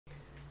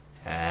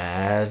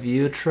Have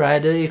you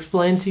tried to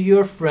explain to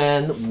your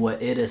friend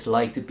what it is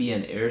like to be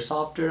an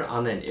airsofter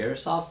on an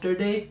airsofter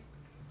day?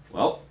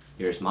 Well,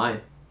 here's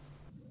mine.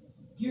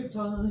 Your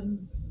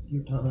time,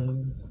 your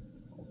time.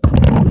 I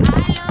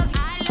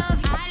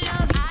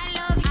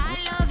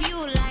love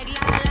you like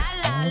la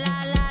la la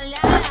la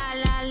la la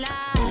la la.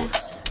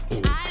 I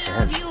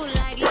love you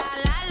like la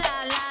la la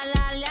la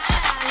la la la la.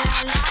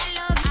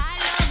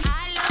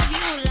 I love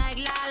you like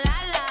la la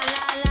la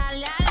la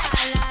la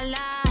la la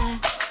la.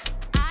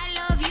 I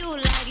love you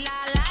like la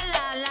la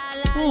la la la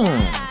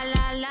la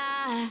la la.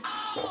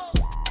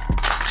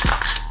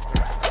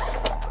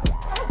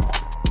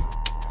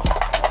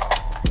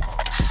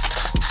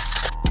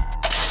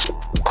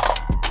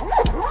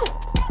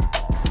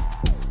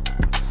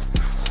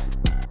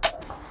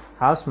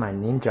 How's my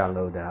ninja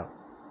loadout?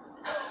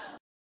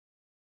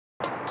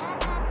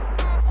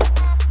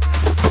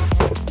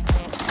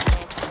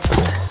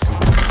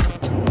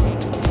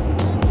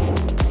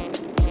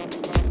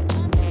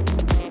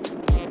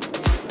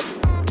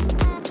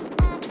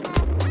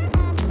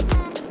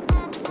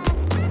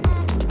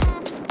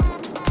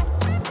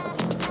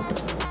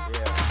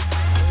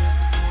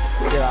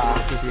 Yeah,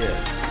 谢谢。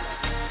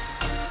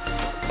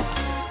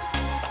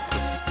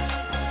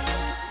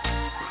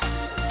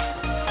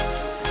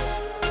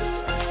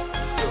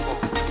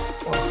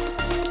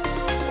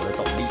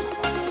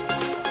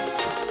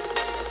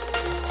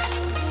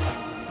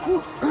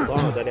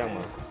光有在亮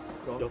吗？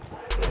有。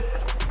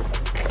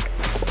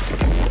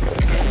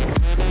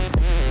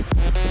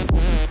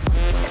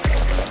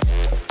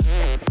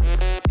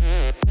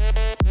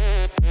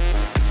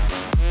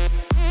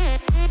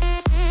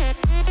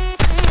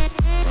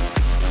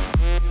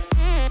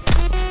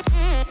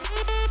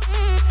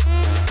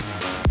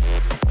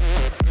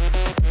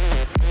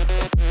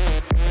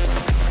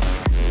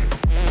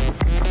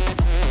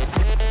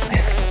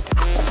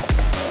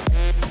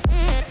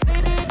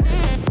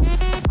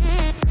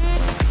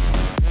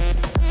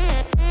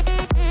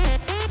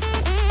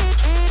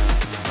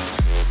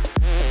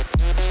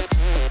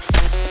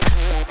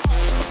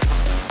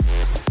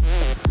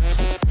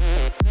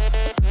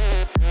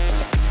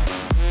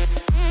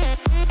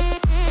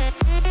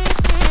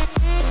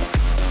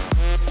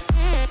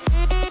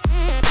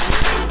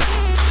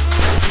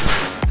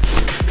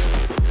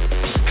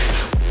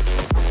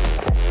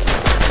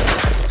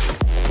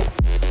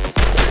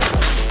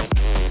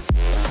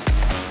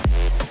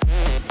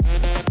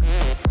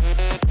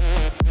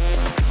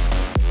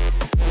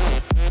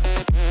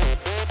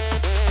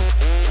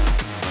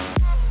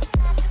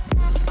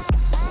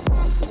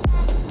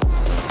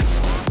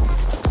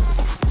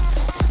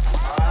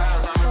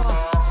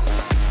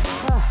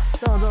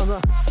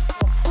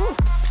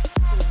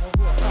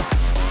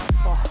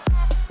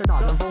被打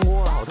成蜂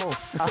窝了，好痛！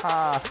哈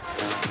哈。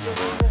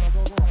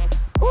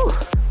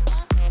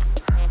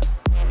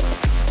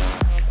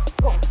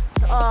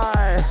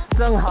哎，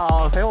正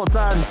好陪我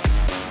站。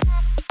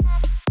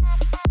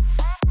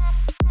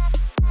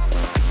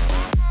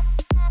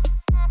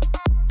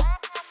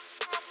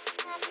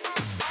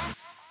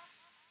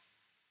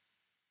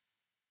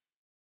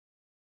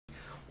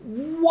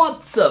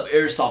What's up,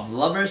 Airsoft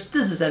lovers?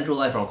 This is Andrew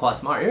Live from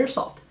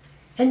SmartAirsoft.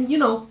 And you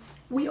know,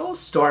 we all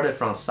started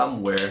from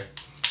somewhere,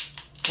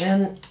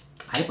 and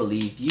I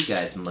believe you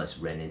guys must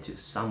run into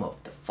some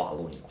of the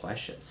following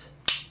questions.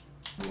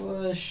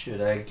 What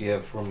should I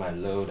get for my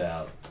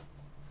loadout?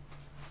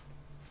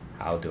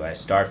 How do I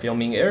start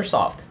filming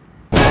Airsoft?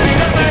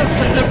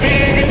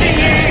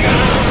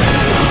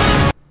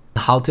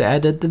 How to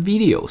edit the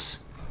videos?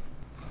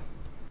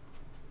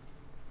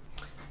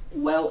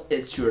 Well,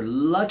 it's your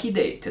lucky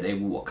day. Today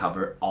we will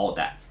cover all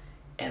that.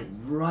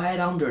 And right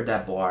under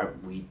that bar,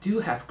 we do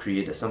have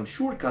created some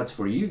shortcuts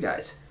for you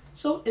guys.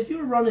 So if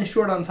you're running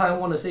short on time,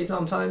 want to save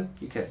some time,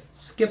 you can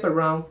skip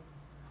around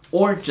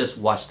or just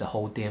watch the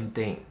whole damn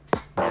thing.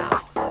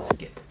 Now, let's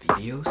get the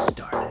video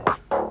started.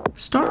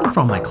 Starting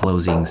from my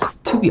clothings,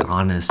 to be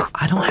honest,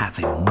 I don't have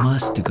a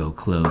must-to-go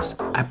clothes.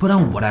 I put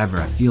on whatever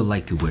I feel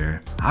like to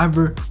wear.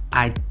 However,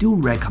 I do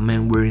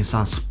recommend wearing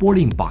some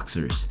sporting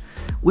boxers.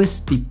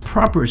 With the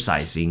proper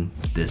sizing,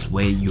 this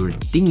way your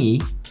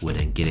dinghy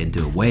wouldn't get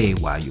into the way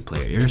while you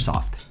play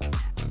Airsoft.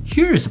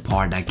 Here is a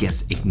part that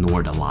gets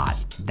ignored a lot.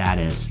 That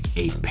is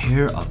a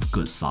pair of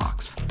good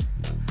socks.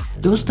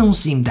 Those don't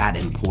seem that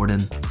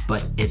important,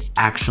 but it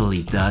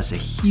actually does a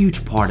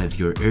huge part of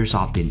your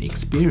airsofting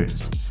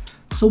experience.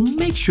 So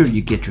make sure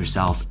you get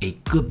yourself a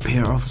good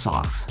pair of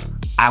socks.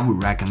 I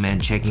would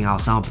recommend checking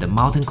out some of the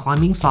mountain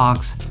climbing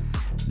socks.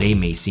 They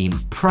may seem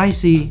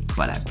pricey,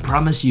 but I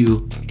promise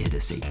you, it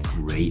is a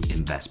great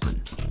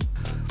investment.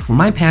 For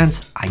my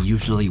pants, I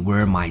usually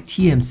wear my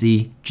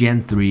TMC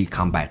Gen 3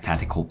 Combat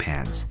Tactical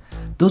Pants.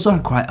 Those are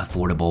quite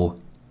affordable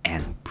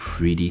and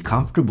pretty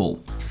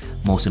comfortable.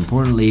 Most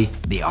importantly,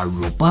 they are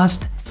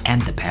robust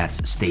and the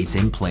pads stays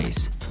in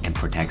place and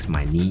protects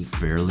my knee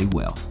fairly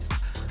well.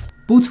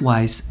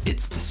 Boots-wise,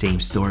 it's the same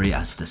story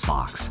as the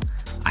socks.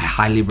 I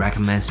highly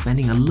recommend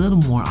spending a little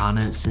more on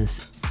it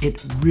since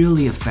it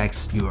really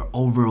affects your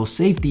overall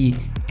safety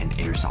and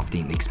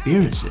airsofting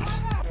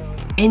experiences.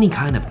 any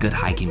kind of good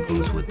hiking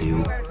boots would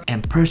do,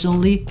 and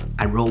personally,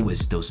 I roll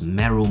with those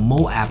Merrell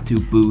Moab 2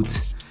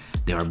 boots.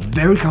 They are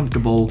very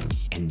comfortable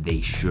and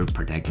they sure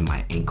protect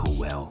my ankle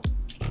well.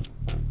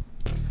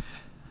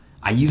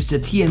 I use the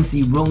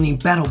TNC Ronin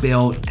battle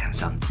belt and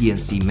some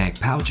TNC mag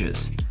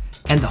pouches.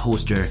 And the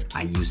holster,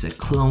 I use a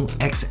Clone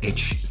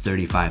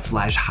XH35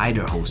 flash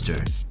hider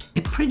holster.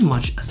 It pretty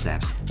much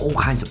accepts all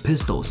kinds of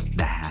pistols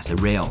that has a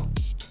rail.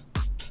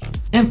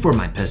 And for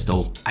my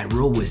pistol, I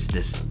roll with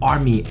this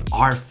Army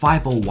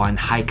R501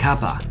 High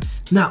Kappa.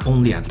 Not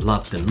only I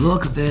love the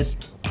look of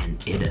it,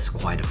 and it is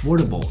quite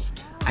affordable,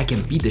 I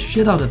can beat the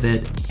shit out of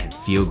it and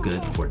feel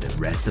good for the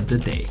rest of the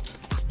day.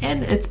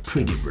 And it's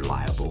pretty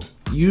reliable.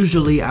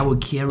 Usually I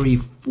would carry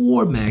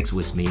 4 mags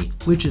with me,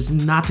 which is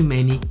not too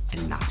many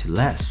and not too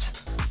less.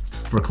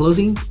 For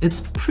clothing, it's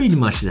pretty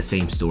much the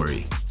same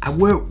story. I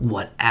wear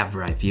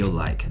whatever I feel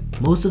like.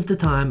 Most of the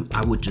time,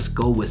 I would just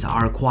go with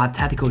our quad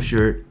tactical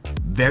shirt.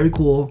 Very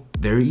cool,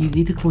 very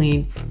easy to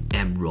clean,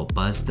 and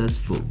robust as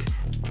fuck.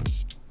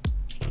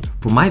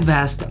 For my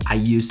vest, I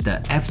use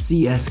the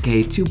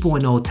FCSK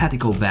 2.0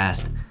 tactical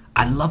vest.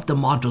 I love the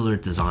modular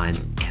design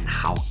and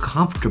how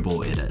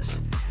comfortable it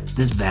is.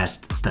 This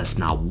vest does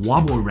not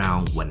wobble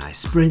around when I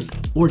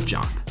sprint or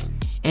jump.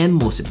 And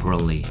most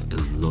importantly,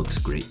 it looks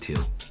great too.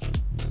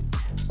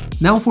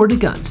 Now for the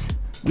guns.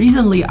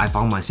 Recently, I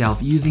found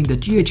myself using the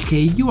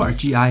GHK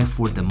URGI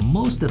for the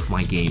most of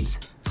my games,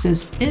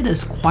 since it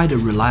is quite a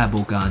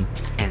reliable gun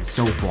and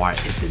so far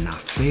it did not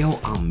fail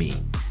on me.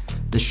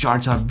 The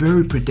shots are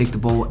very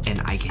predictable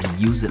and I can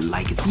use it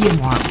like a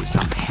DMR with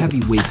some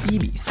heavyweight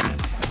BBs.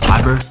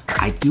 However,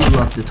 I do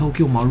love the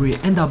Tokyo Marui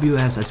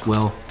NWS as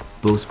well.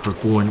 Both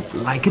perform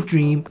like a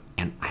dream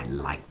and I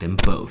like them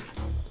both.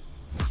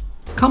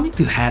 Coming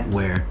to hat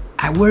wear,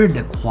 I wear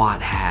the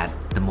quad hat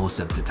the most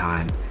of the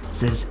time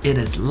since it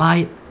is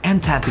light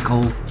and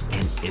tactical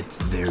and it's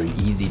very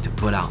easy to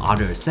put on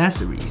other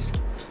accessories.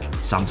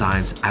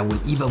 Sometimes I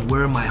would even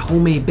wear my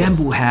homemade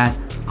bamboo hat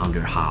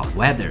under hot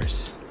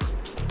weathers.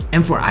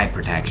 And for eye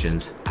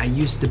protections, I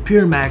use the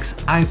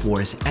PureMax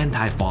iForce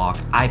Anti-Fog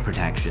Eye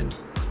Protection.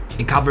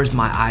 It covers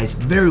my eyes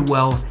very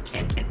well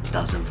and it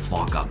doesn't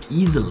fog up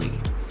easily.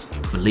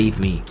 Believe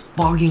me,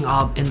 fogging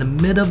up in the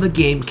middle of a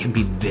game can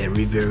be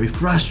very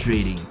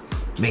frustrating.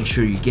 Make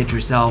sure you get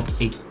yourself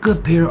a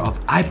good pair of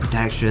eye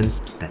protection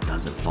that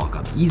doesn't fog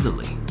up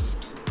easily.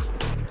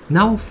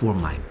 Now for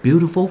my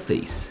beautiful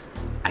face.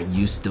 I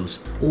use those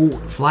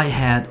old flight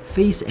hat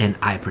face and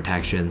eye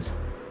protections,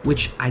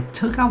 which I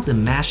took out the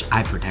mesh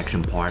eye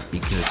protection part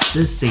because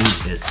this thing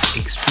is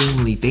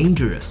extremely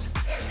dangerous.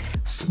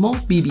 Small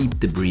BB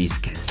debris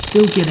can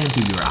still get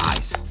into your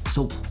eyes,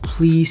 so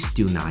please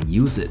do not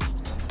use it.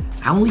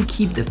 I only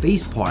keep the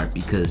face part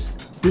because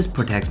this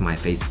protects my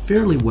face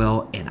fairly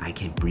well and I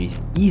can breathe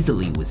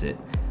easily with it.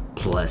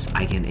 Plus,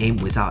 I can aim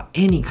without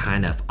any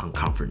kind of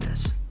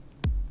uncomfortness.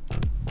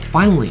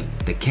 Finally,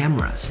 the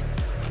cameras.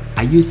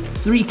 I use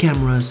 3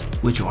 cameras,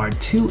 which are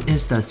 2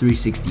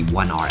 Insta360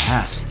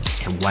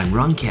 1RS and 1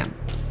 run cam.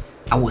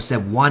 I will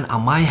set 1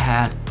 on my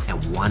head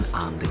and 1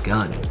 on the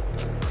gun.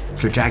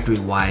 Trajectory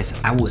wise,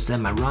 I will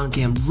set my run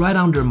cam right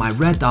under my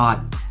red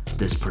dot.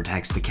 This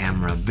protects the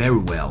camera very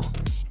well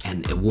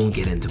and it won't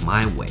get into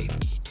my way.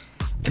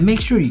 And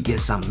make sure you get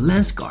some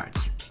lens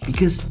guards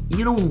because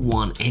you don't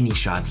want any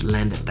shots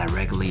landed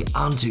directly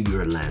onto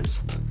your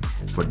lens.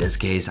 For this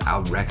case, I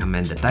would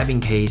recommend the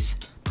diving case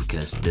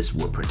because this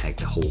will protect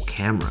the whole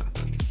camera.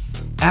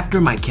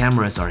 After my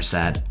cameras are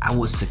set, I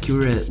will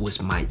secure it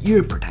with my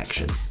ear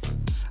protection.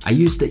 I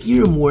use the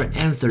Earmore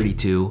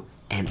M32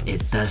 and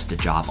it does the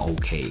job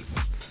okay.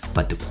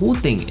 But the cool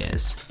thing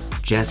is,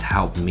 Jess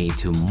helped me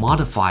to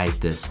modify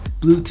this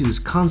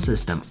Bluetooth con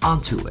system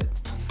onto it.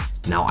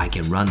 Now I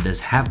can run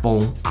this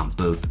headphone on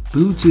both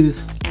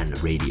Bluetooth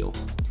and radio.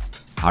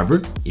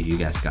 However, if you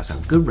guys got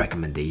some good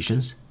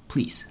recommendations,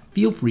 please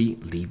feel free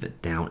to leave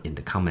it down in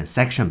the comment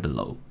section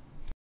below.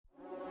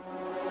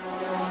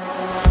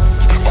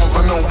 All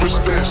I know is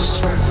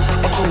this,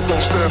 my crew gon'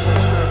 step.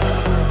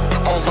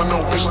 All I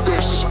know is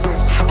this,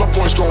 my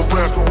boys gon'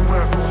 rap.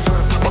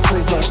 My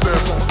crew gon'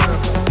 step,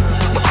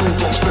 my crew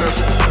gon' step,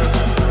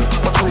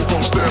 my crew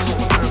gon' step,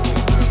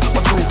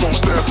 my crew gon'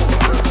 step,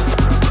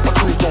 my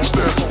crew gon'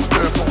 step.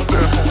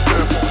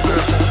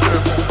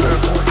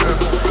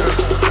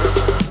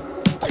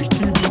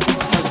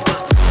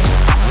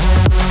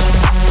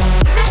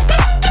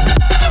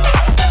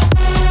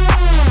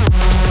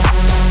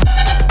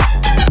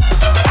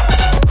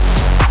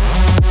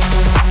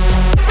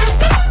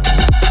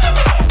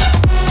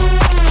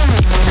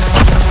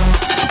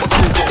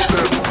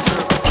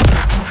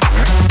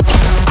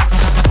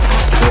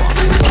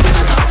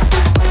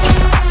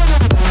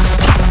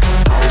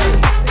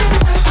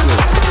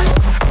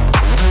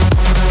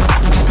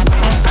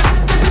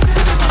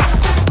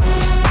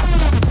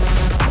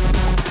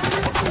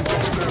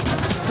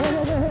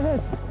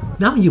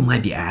 Now you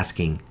might be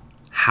asking,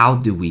 how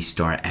do we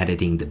start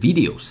editing the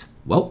videos?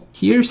 Well,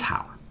 here's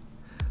how.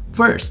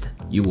 First,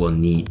 you will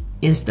need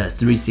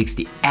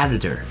Insta360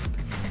 Editor,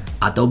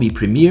 Adobe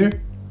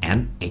Premiere,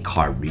 and a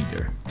card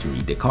reader to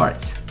read the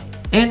cards.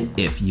 And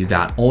if you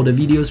got all the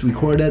videos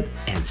recorded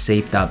and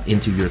saved up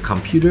into your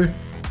computer,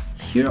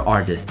 here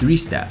are the 3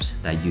 steps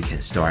that you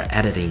can start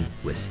editing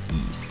with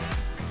ease.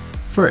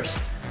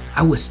 First,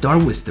 I would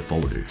start with the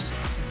folders,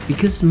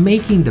 because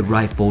making the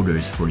right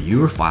folders for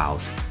your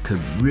files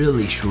could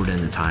really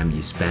shorten the time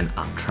you spend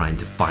on trying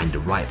to find the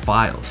right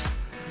files.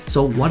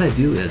 So what I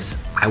do is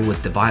I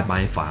would divide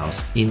my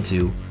files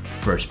into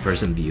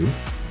first-person view,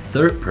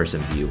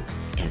 third-person view,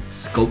 and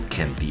scope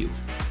cam view,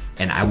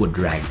 and I would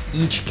drag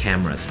each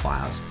camera's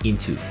files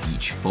into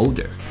each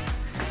folder.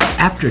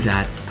 After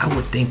that, I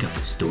would think of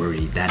a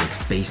story that is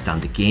based on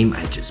the game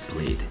I just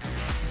played.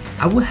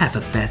 I would have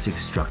a basic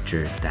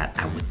structure that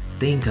I would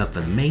think of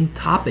a main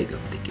topic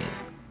of the game.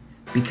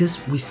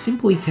 Because we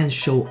simply can't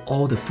show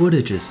all the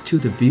footages to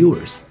the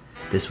viewers,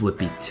 this would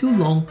be too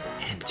long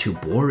and too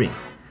boring.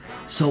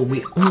 So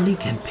we only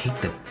can pick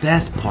the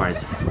best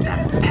parts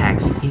that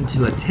packs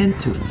into a 10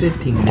 to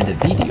 15 minute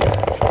video.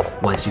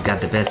 Once you got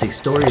the basic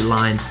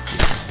storyline, you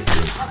can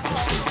begin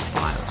processing the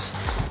files.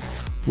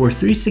 For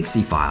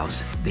 360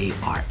 files, they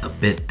are a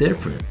bit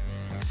different,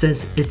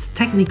 since it's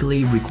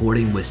technically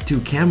recording with 2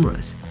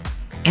 cameras.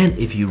 And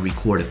if you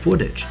record a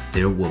footage,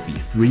 there will be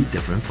 3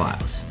 different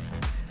files.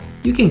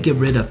 You can get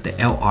rid of the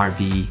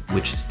LRV,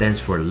 which stands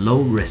for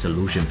low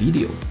resolution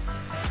video.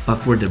 But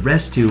for the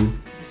rest 2,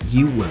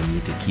 you will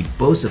need to keep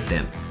both of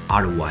them,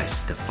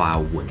 otherwise the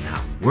file will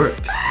not work.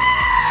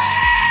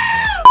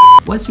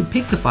 Once you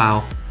pick the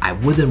file, I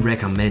wouldn't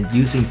recommend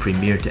using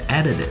Premiere to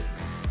edit it,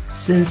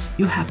 since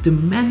you have to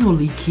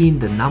manually key in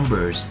the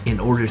numbers in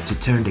order to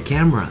turn the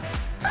camera.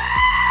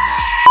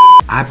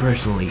 I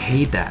personally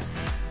hate that,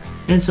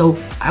 and so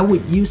I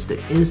would use the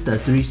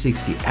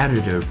Insta360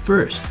 editor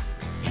first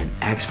and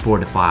export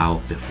the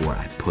file before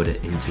I put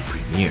it into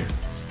Premiere.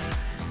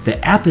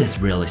 The app is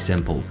really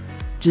simple.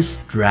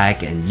 Just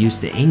drag and use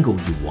the angle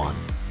you want,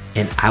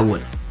 and I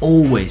would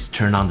always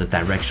turn on the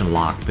direction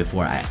lock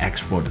before I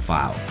export the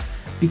file,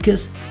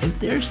 because if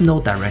there's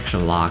no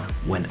direction lock,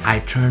 when I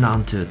turn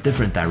on to a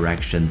different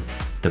direction,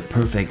 the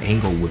perfect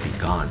angle would be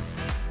gone.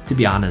 To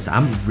be honest,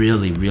 I'm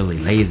really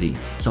lazy,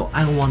 so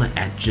I don't want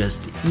to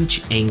adjust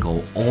each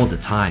angle all the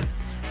time.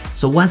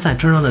 So once I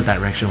turn on the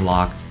direction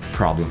lock,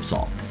 problem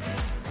solved.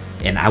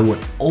 And I would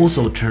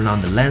also turn on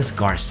the lens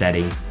guard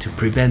setting to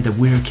prevent the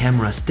weird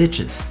camera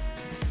stitches.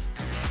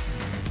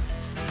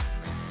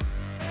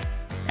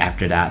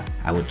 After that,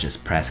 I would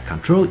just press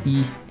Ctrl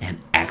E and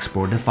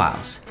export the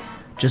files.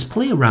 Just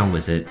play around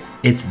with it,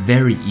 it's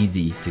very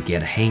easy to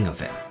get a hang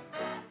of it.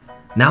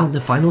 Now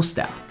the final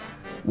step.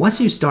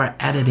 Once you start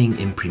editing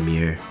in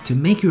Premiere, to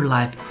make your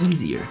life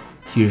easier,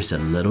 here's a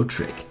little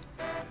trick.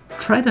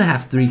 Try to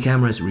have 3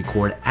 cameras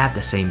record at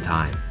the same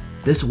time.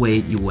 This way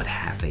you would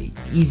have an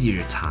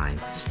easier time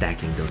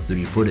stacking those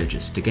 3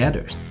 footages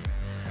together.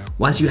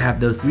 Once you have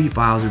those 3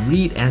 files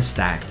read and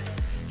stacked,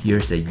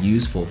 here's a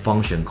useful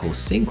function called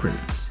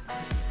synchronize.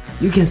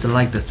 You can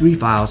select the 3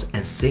 files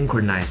and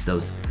synchronize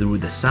those through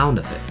the sound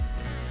of it.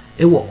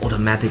 It will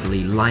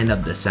automatically line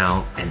up the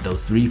sound, and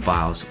those 3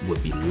 files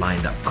would be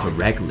lined up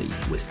correctly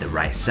with the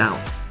right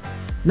sound.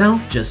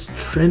 Now just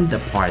trim the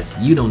parts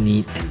you don't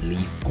need and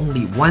leave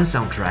only 1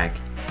 soundtrack,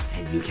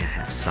 and you can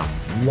have some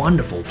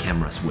wonderful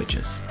camera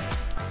switches.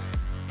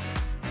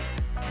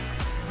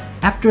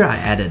 After I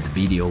edit the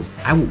video,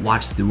 I would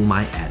watch through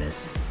my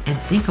edits and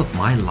think of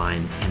my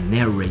line and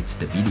narrates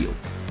the video.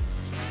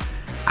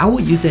 I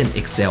will use an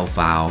Excel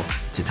file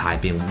to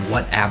type in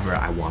whatever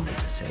I wanted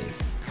to say.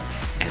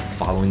 And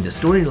following the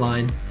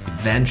storyline,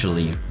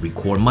 eventually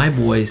record my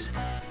voice,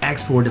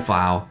 export the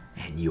file,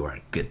 and you are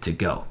good to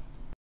go.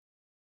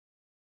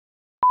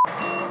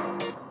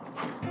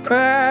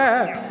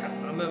 Okay.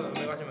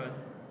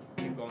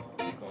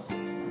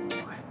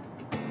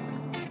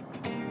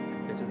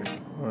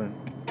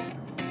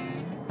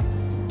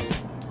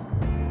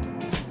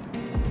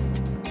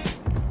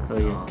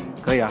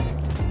 可以啊，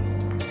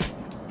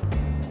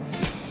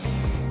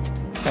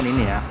看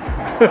你啊。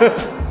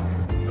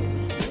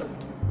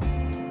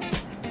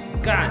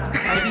干，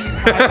太厉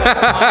害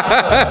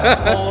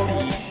了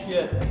！Holy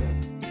shit！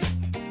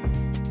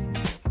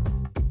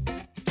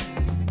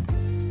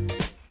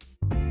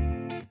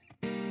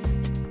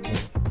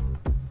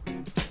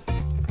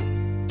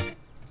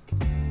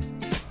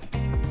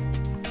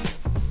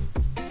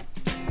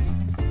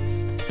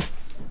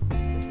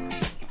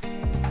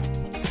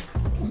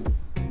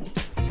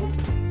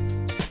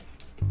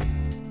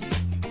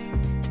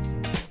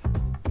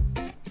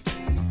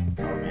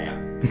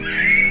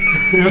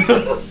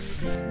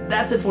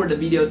 That's it for the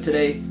video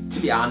today. To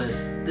be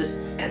honest,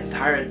 this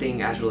entire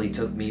thing actually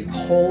took me a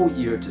whole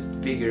year to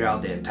figure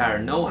out the entire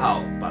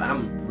know-how, but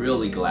I'm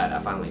really glad I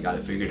finally got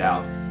it figured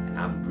out, and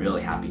I'm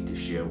really happy to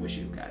share with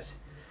you guys.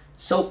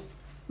 So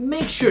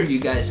make sure you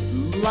guys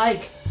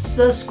like,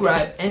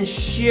 subscribe, and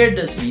share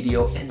this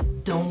video,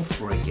 and don't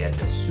forget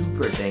the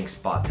super thanks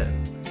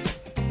button.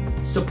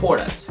 Support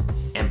us.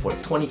 And for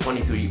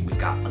 2023, we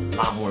got a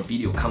lot more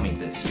video coming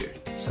this year,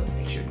 so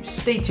make sure you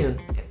stay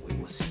tuned, and we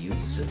will see you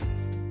soon.